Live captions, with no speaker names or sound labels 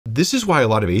this is why a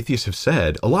lot of atheists have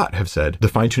said, the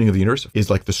fine-tuning of the universe is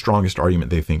like the strongest argument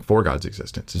they think for God's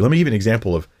existence. Let me give you an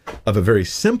example of a very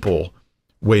simple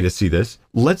way to see this.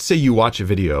 Let's say you watch a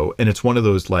video and it's one of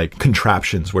those like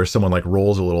contraptions where someone like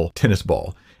rolls a little tennis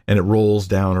ball and it rolls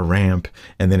down a ramp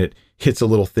and then it hits a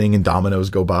little thing and dominoes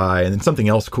go by and then something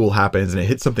else cool happens and it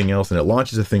hits something else and it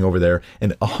launches a thing over there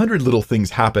and 100 little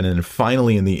things happen and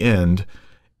finally in the end,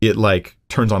 it like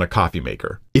turns on a coffee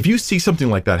maker. If you see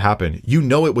something like that happen, you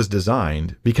know it was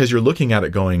designed because you're looking at it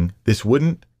going, this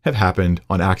wouldn't have happened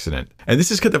on accident. And this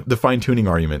is what the fine-tuning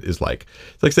argument is like.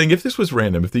 It's like saying if this was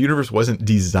random, if the universe wasn't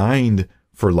designed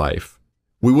for life,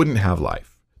 we wouldn't have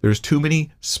life. There's too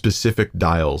many specific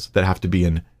dials that have to be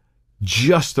in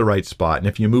just the right spot. And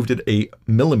if you moved it a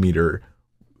millimeter,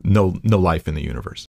 no life in the universe.